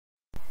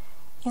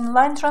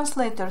Inline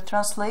Translator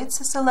translates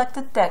a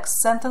selected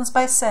text sentence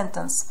by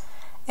sentence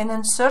and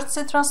inserts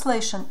the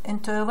translation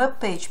into a web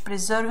page,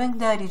 preserving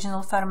the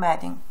original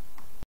formatting.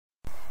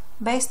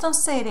 Based on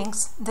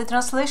settings, the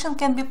translation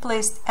can be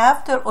placed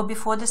after or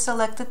before the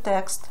selected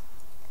text,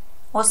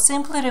 or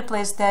simply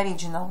replace the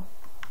original.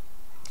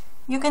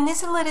 You can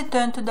easily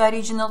return to the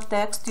original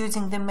text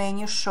using the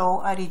menu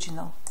Show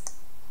Original.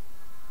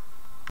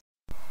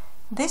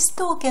 This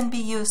tool can be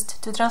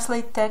used to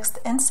translate text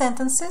and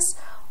sentences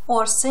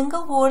or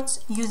single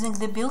words using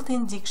the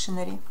built-in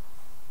dictionary.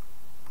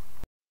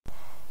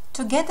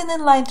 To get an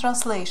inline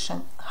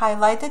translation,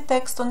 highlight the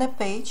text on a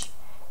page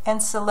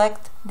and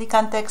select the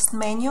context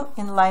menu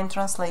Inline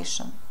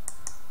Translation,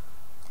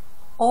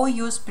 or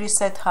use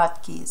preset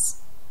hotkeys.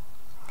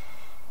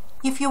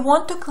 If you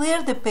want to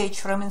clear the page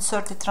from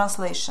inserted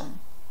translation,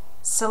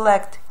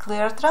 select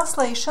Clear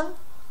Translation,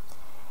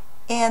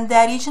 and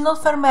the original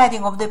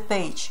formatting of the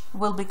page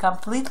will be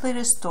completely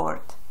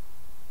restored.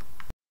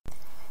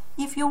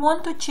 If you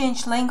want to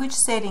change language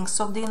settings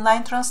of the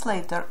Inline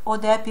Translator or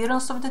the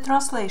appearance of the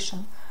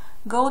translation,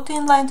 go to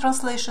Inline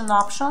Translation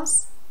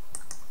Options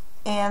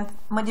and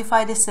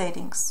modify the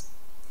settings.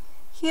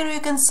 Here you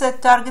can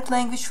set target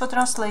language for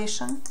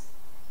translation,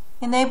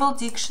 enable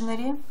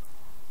dictionary,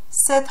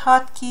 set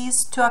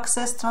hotkeys to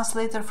access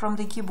translator from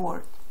the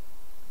keyboard.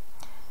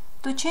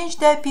 To change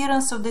the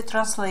appearance of the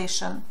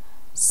translation,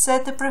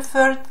 set the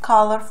preferred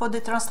color for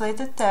the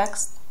translated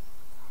text,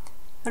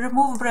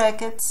 remove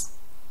brackets,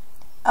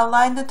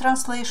 align the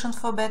translation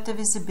for better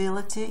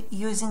visibility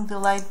using the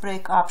light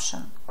break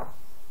option.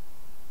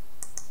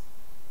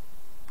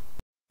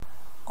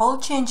 All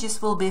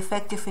changes will be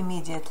effective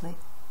immediately.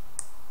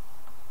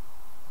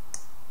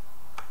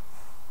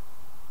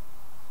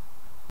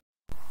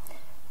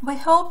 We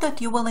hope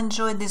that you will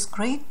enjoy this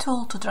great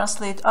tool to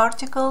translate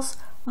articles,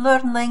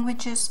 learn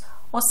languages,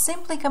 or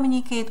simply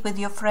communicate with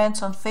your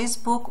friends on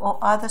Facebook or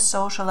other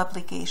social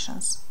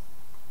applications.